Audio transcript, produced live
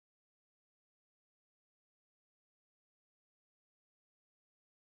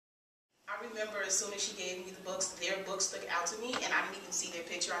I remember as soon as she gave me the books, their book stuck out to me, and I didn't even see their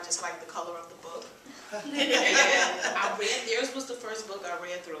picture. I just liked the color of the book. And I read, theirs was the first book I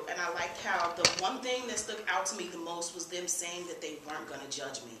read through, and I liked how the one thing that stuck out to me the most was them saying that they weren't going to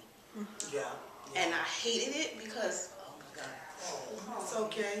judge me. Yeah. And I hated it because, oh my God. It's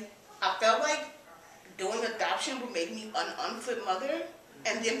okay. I felt like doing adoption would make me an unfit mother,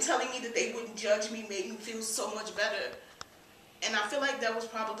 and them telling me that they wouldn't judge me made me feel so much better. And I feel like that was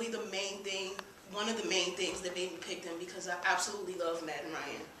probably the main thing, one of the main things that made me pick them, because I absolutely love Matt and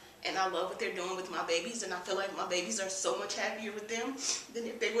Ryan. And I love what they're doing with my babies, and I feel like my babies are so much happier with them than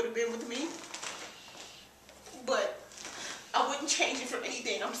if they would have been with me. But I wouldn't change it for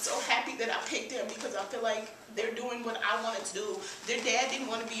anything. I'm so happy that I picked them because I feel like they're doing what I wanted to do. Their dad didn't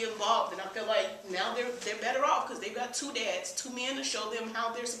want to be involved, and I feel like now they're better off because they've got two dads, two men to show them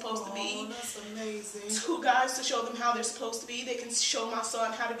how they're supposed to be. Oh, that's amazing. Two guys to show them how they're supposed to be. They can show my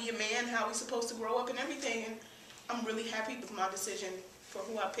son how to be a man, how he's supposed to grow up and everything. And I'm really happy with my decision for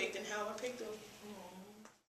who I picked and how I picked them.